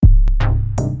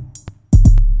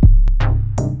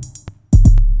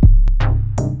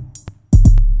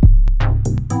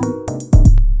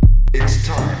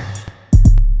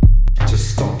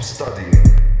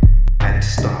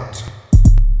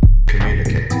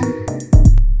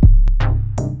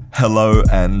Hello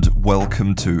and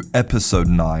welcome to episode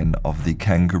 9 of the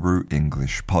Kangaroo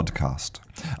English podcast,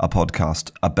 a podcast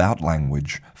about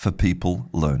language for people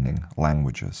learning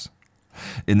languages.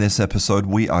 In this episode,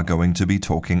 we are going to be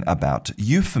talking about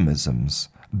euphemisms,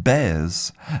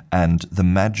 bears, and the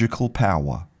magical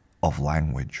power of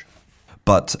language.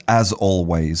 But as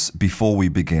always, before we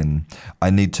begin,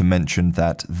 I need to mention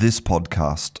that this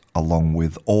podcast, along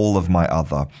with all of my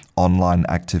other online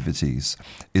activities,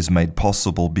 is made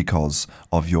possible because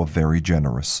of your very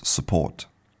generous support.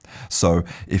 So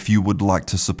if you would like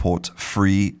to support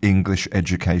free English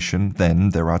education, then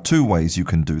there are two ways you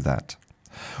can do that.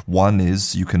 One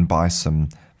is you can buy some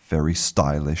very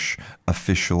stylish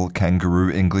official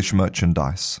Kangaroo English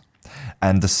merchandise.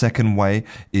 And the second way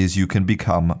is you can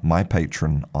become my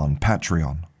patron on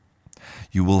Patreon.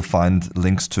 You will find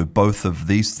links to both of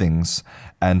these things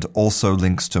and also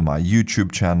links to my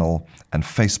YouTube channel and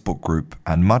Facebook group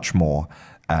and much more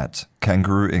at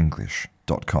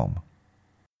kangarooenglish.com.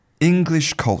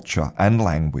 English culture and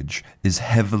language is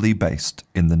heavily based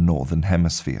in the Northern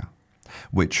Hemisphere,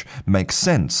 which makes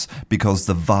sense because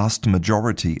the vast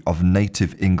majority of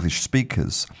native English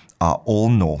speakers are all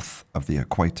north of the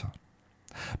equator.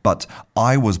 But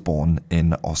I was born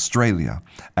in Australia,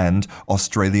 and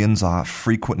Australians are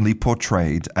frequently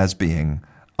portrayed as being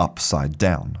upside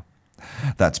down.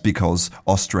 That's because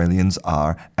Australians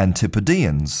are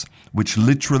Antipodeans, which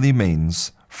literally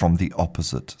means from the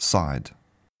opposite side.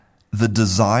 The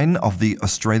design of the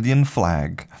Australian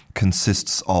flag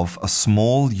consists of a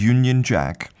small Union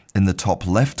Jack in the top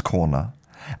left corner,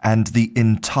 and the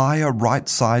entire right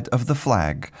side of the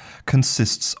flag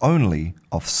consists only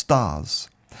of stars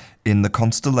in the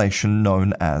constellation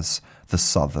known as the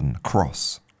Southern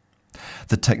Cross.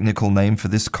 The technical name for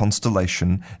this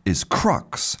constellation is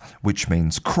Crux, which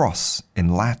means cross in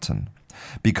Latin,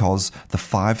 because the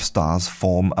 5 stars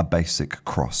form a basic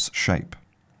cross shape.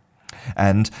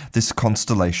 And this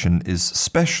constellation is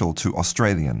special to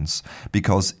Australians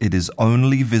because it is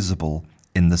only visible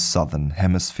in the Southern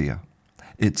Hemisphere.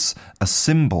 It's a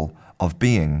symbol of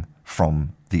being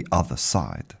from the other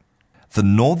side. The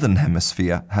Northern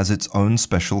Hemisphere has its own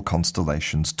special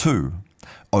constellations too,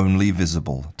 only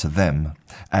visible to them,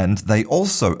 and they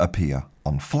also appear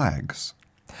on flags.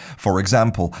 For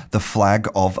example, the flag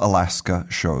of Alaska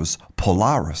shows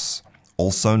Polaris,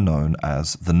 also known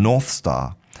as the North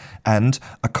Star, and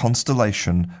a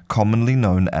constellation commonly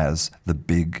known as the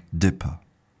Big Dipper.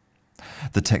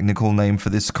 The technical name for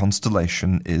this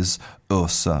constellation is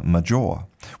Ursa Major,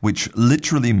 which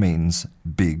literally means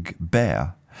big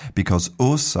bear, because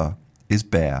Ursa is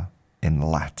bear in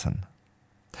Latin.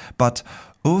 But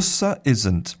Ursa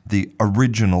isn't the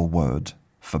original word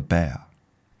for bear.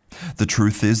 The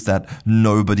truth is that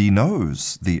nobody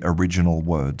knows the original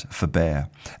word for bear,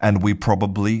 and we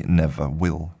probably never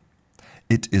will.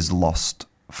 It is lost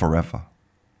forever.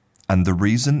 And the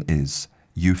reason is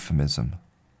euphemism.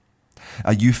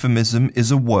 A euphemism is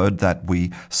a word that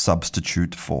we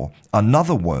substitute for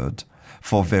another word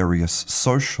for various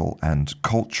social and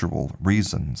cultural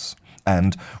reasons.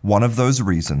 And one of those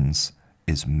reasons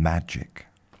is magic.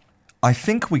 I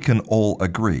think we can all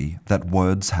agree that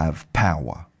words have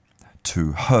power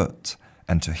to hurt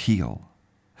and to heal.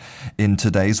 In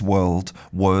today's world,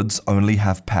 words only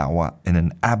have power in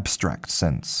an abstract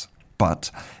sense. But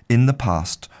in the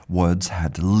past, words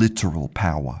had literal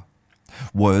power.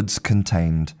 Words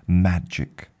contained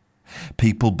magic.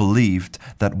 People believed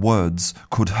that words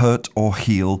could hurt or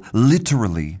heal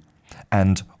literally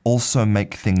and also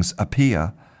make things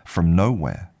appear from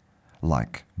nowhere,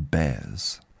 like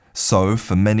bears. So,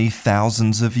 for many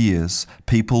thousands of years,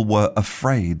 people were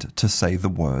afraid to say the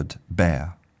word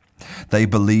bear. They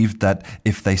believed that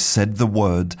if they said the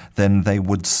word, then they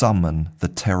would summon the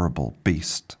terrible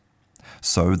beast.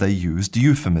 So they used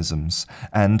euphemisms,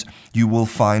 and you will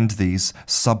find these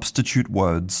substitute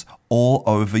words all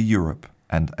over Europe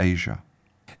and Asia.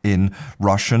 In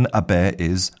Russian, a bear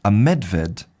is a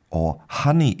medved, or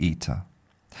honey eater.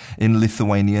 In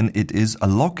Lithuanian, it is a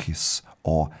lokis,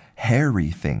 or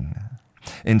hairy thing.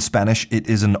 In Spanish, it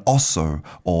is an oso,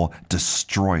 or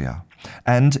destroyer.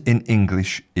 And in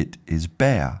English, it is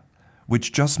bear,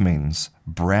 which just means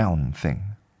brown thing.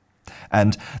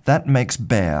 And that makes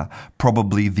bear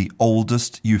probably the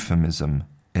oldest euphemism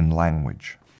in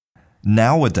language.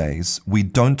 Nowadays, we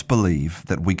don't believe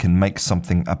that we can make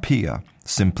something appear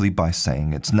simply by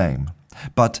saying its name.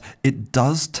 But it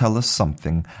does tell us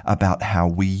something about how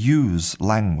we use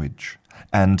language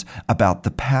and about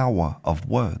the power of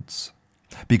words.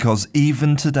 Because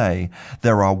even today,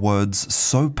 there are words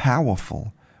so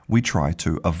powerful we try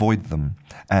to avoid them,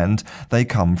 and they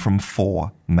come from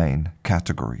 4 main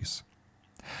categories: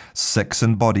 sex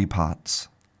and body parts,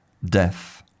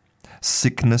 death,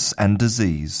 sickness and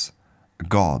disease,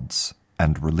 gods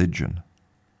and religion.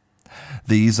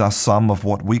 These are some of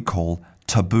what we call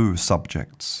taboo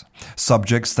subjects,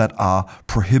 subjects that are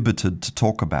prohibited to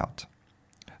talk about.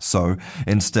 So,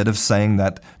 instead of saying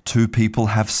that 2 people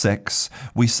have sex,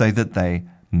 we say that they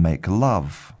make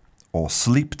love, or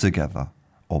sleep together,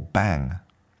 or bang.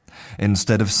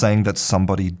 Instead of saying that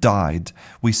somebody died,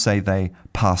 we say they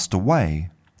passed away,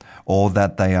 or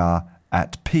that they are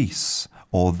at peace,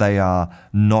 or they are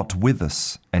not with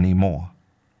us anymore.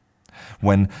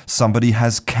 When somebody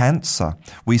has cancer,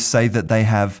 we say that they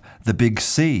have the big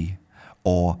C,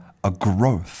 or a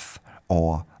growth,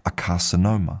 or a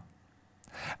carcinoma.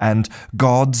 And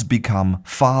gods become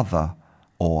Father,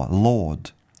 or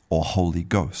Lord, or Holy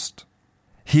Ghost.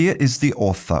 Here is the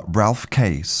author Ralph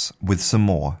Case with some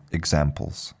more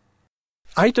examples.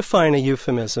 I define a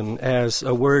euphemism as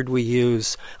a word we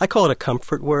use, I call it a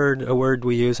comfort word, a word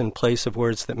we use in place of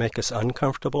words that make us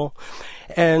uncomfortable.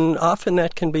 And often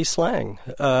that can be slang.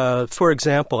 For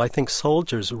example, I think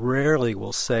soldiers rarely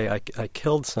will say, I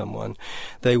killed someone.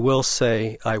 They will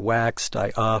say, I waxed,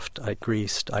 I offed, I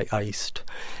greased, I iced.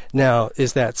 Now,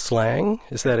 is that slang?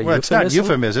 Is that a euphemism? Well, it's not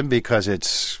euphemism because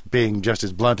it's being just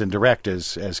as blunt and direct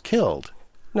as killed.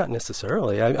 Not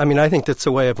necessarily. I mean, I think that's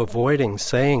a way of avoiding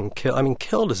saying kill. I mean,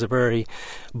 killed is a very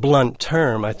blunt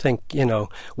term. I think,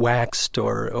 waxed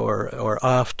or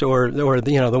offed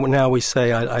or now we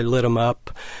say I lit them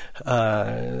up.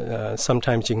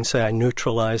 Sometimes you can say I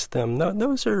neutralized them.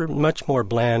 Those are much more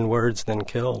bland words than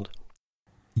killed.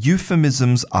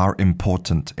 Euphemisms are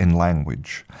important in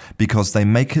language because they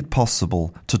make it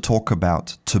possible to talk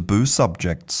about taboo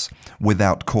subjects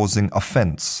without causing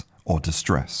offense or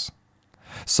distress.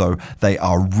 So they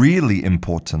are really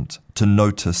important to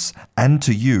notice and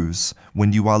to use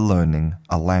when you are learning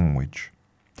a language.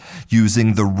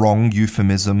 Using the wrong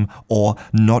euphemism or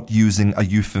not using a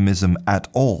euphemism at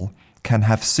all can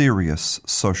have serious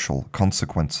social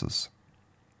consequences.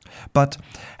 But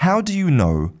how do you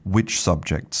know which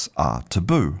subjects are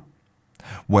taboo?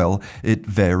 Well, it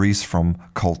varies from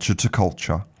culture to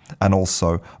culture and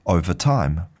also over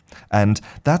time. And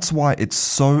that's why it's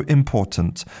so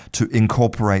important to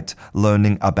incorporate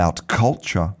learning about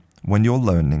culture when you're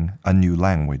learning a new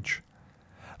language.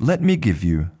 Let me give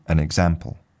you an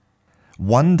example.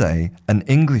 One day, an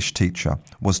English teacher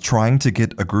was trying to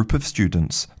get a group of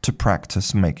students to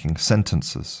practice making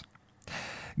sentences.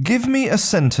 "Give me a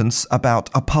sentence about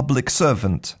a public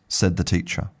servant," said the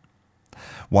teacher.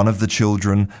 One of the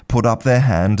children put up their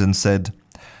hand and said,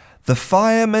 "The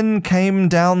fireman came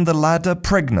down the ladder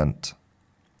pregnant."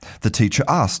 The teacher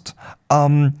asked,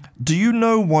 "Do you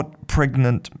know what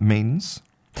pregnant means?"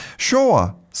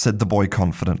 "Sure," said the boy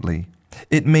confidently.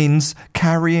 "It means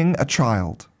carrying a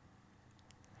child."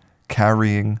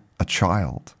 Carrying a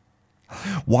child.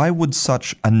 Why would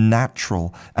such a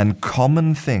natural and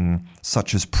common thing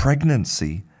such as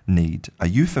pregnancy need a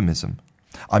euphemism?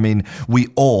 I mean, we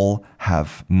all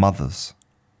have mothers.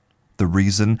 The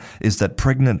reason is that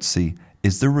pregnancy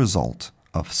is the result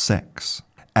of sex.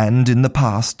 And in the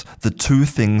past, the 2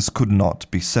 things could not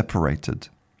be separated.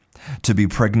 To be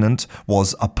pregnant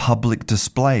was a public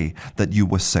display that you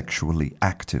were sexually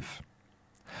active.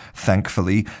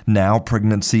 Thankfully, now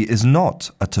pregnancy is not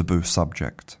a taboo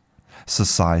subject.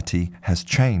 Society has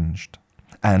changed.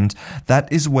 And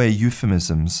that is where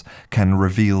euphemisms can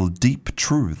reveal deep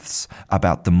truths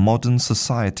about the modern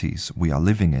societies we are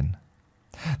living in.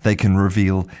 They can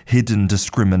reveal hidden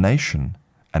discrimination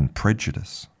and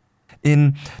prejudice.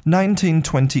 In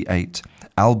 1928,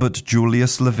 Albert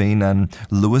Julius Levine and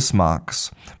Louis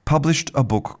Marx published a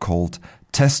book called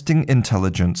Testing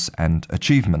Intelligence and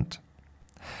Achievement.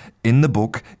 In the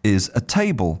book is a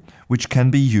table which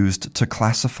can be used to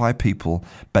classify people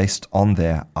based on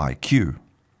their IQ.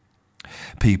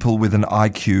 People with an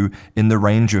IQ in the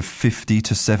range of 50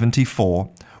 to 74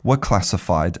 were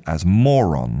classified as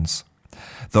morons.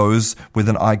 Those with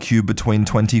an IQ between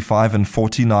 25 and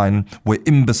 49 were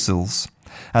imbeciles,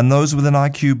 and those with an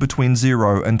IQ between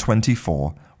 0 and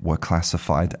 24 were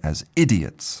classified as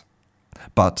idiots.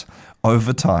 But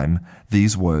over time,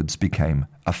 these words became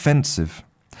offensive.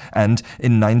 And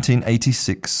in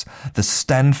 1986, the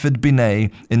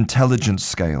Stanford-Binet Intelligence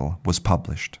Scale was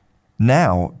published.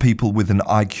 Now, people with an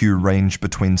IQ range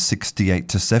between 68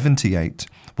 to 78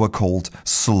 were called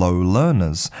slow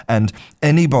learners, and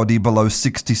anybody below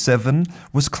 67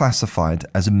 was classified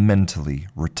as mentally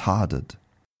retarded.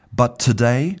 But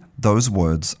today, those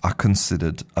words are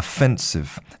considered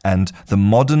offensive, and the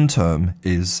modern term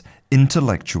is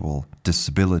intellectual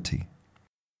disability.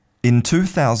 In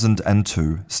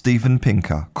 2002, Steven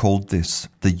Pinker called this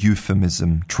the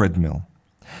euphemism treadmill.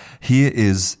 Here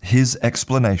is his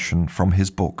explanation from his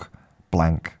book,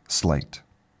 Blank Slate.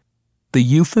 The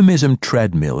euphemism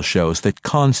treadmill shows that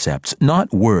concepts,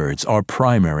 not words, are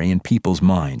primary in people's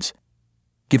minds.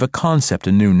 Give a concept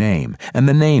a new name, and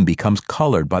the name becomes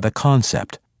colored by the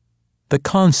concept. The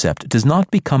concept does not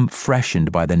become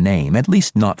freshened by the name, at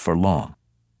least not for long.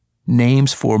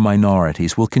 Names for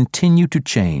minorities will continue to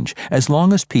change as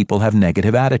long as people have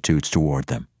negative attitudes toward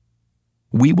them.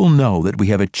 We will know that we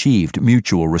have achieved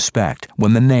mutual respect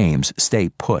when the names stay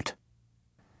put.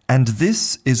 And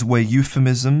this is where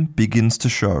euphemism begins to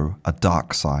show a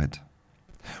dark side.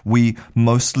 We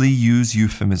mostly use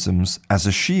euphemisms as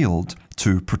a shield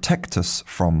to protect us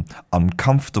from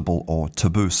uncomfortable or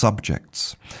taboo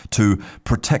subjects, to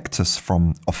protect us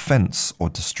from offense or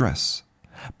distress.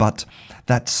 But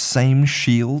that same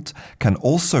shield can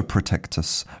also protect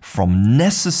us from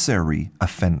necessary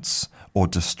offense or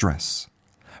distress,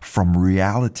 from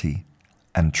reality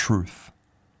and truth.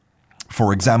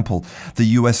 For example, the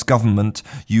US government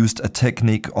used a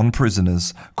technique on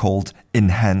prisoners called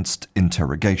enhanced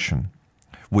interrogation,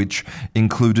 which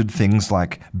included things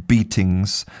like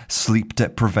beatings, sleep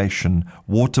deprivation,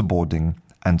 waterboarding,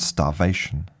 and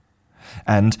starvation.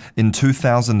 And in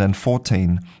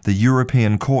 2014, the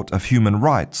European Court of Human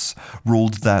Rights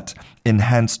ruled that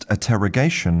enhanced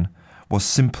interrogation was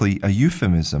simply a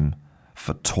euphemism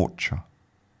for torture.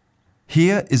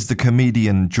 Here is the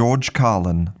comedian George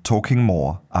Carlin talking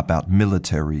more about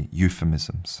military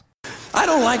euphemisms. I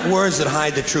don't like words that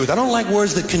hide the truth. I don't like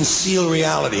words that conceal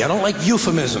reality. I don't like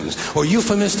euphemisms or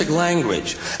euphemistic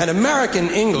language. And American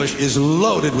English is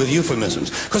loaded with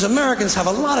euphemisms because Americans have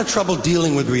a lot of trouble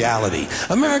dealing with reality.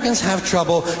 Americans have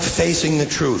trouble facing the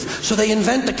truth. So they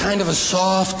invent a kind of a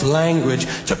soft language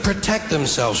to protect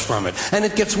themselves from it. And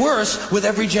it gets worse with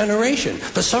every generation.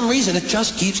 For some reason, it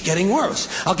just keeps getting worse.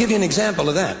 I'll give you an example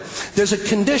of that. There's a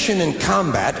condition in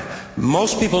combat.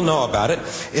 Most people know about it.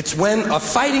 It's when a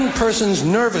fighting person's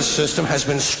nervous system has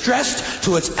been stressed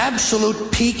to its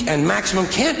absolute peak and maximum,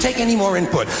 can't take any more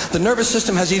input. The nervous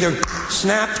system has either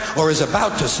snapped or is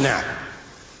about to snap.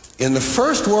 In the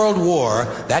First World War,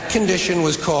 that condition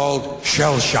was called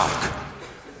shell shock.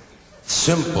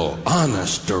 Simple,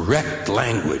 honest, direct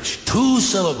language. 2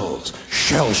 syllables.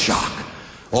 Shell shock.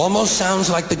 Almost sounds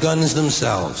like the guns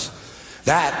themselves.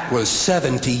 That was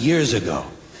 70 years ago.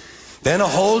 Then a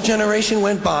whole generation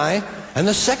went by, and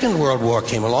the Second World War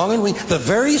came along, and the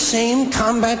very same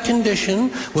combat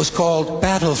condition was called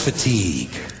battle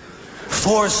fatigue.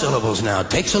 4 syllables now.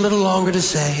 Takes a little longer to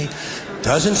say.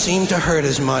 Doesn't seem to hurt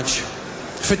as much.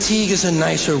 Fatigue is a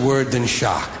nicer word than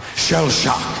shock. Shell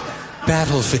shock.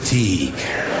 Battle fatigue.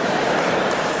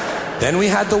 Then we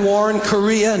had the war in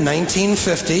Korea,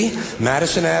 1950.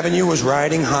 Madison Avenue was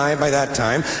riding high by that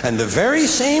time, and the very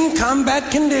same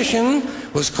combat condition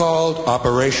was called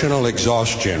operational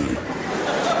exhaustion.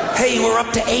 Hey, we're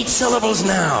up to 8 syllables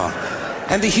now.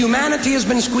 And the humanity has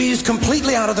been squeezed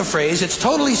completely out of the phrase. It's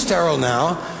totally sterile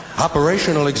now.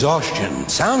 Operational exhaustion.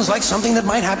 Sounds like something that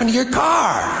might happen to your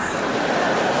car.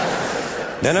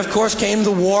 Then, of course, came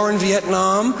the war in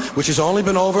Vietnam, which has only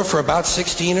been over for about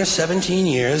 16 or 17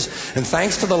 years. And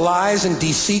thanks to the lies and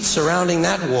deceit surrounding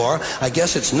that war, I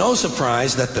guess it's no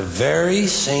surprise that the very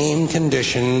same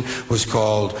condition was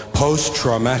called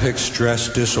post-traumatic stress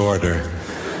disorder.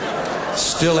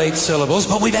 Still 8 syllables,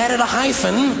 but we've added a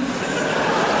hyphen.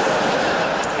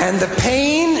 And the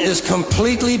pain is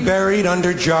completely buried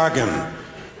under jargon.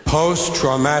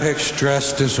 Post-traumatic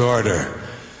stress disorder.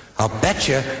 I'll bet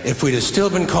you if we'd have still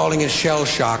been calling it shell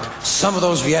shock, some of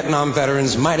those Vietnam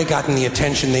veterans might have gotten the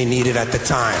attention they needed at the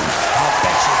time. I'll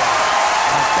bet you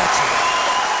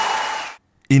that.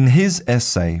 In his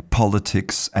essay,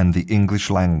 Politics and the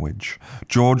English Language,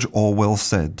 George Orwell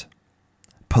said,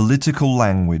 "Political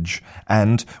language,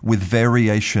 and with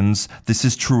variations, this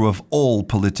is true of all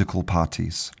political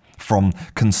parties, from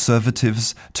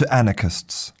conservatives to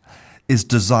anarchists, is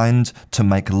designed to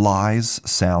make lies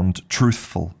sound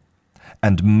truthful,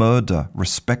 and murder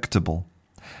respectable,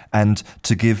 and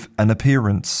to give an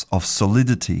appearance of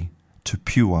solidity to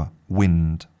pure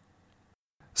wind."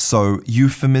 So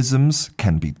euphemisms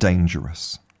can be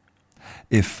dangerous.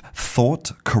 If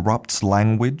thought corrupts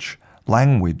language,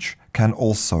 language can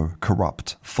also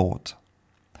corrupt thought.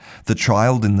 The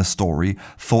child in the story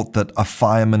thought that a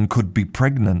fireman could be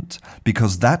pregnant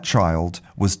because that child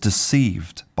was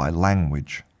deceived by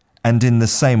language. And in the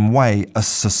same way, a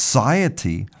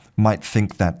society might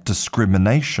think that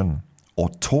discrimination or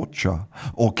torture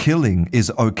or killing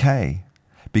is okay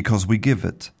because we give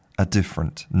it a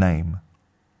different name.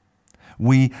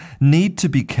 We need to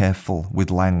be careful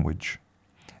with language.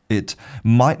 It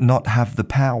might not have the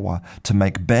power to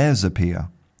make bears appear,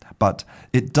 but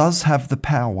it does have the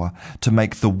power to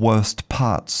make the worst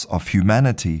parts of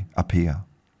humanity appear.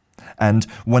 And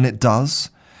when it does,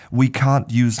 we can't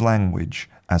use language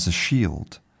as a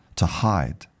shield to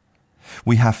hide.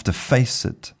 We have to face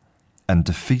it and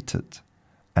defeat it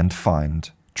and find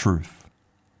truth.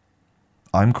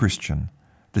 I'm Christian.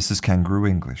 This is Kangaroo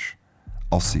English.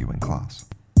 I'll see you in class.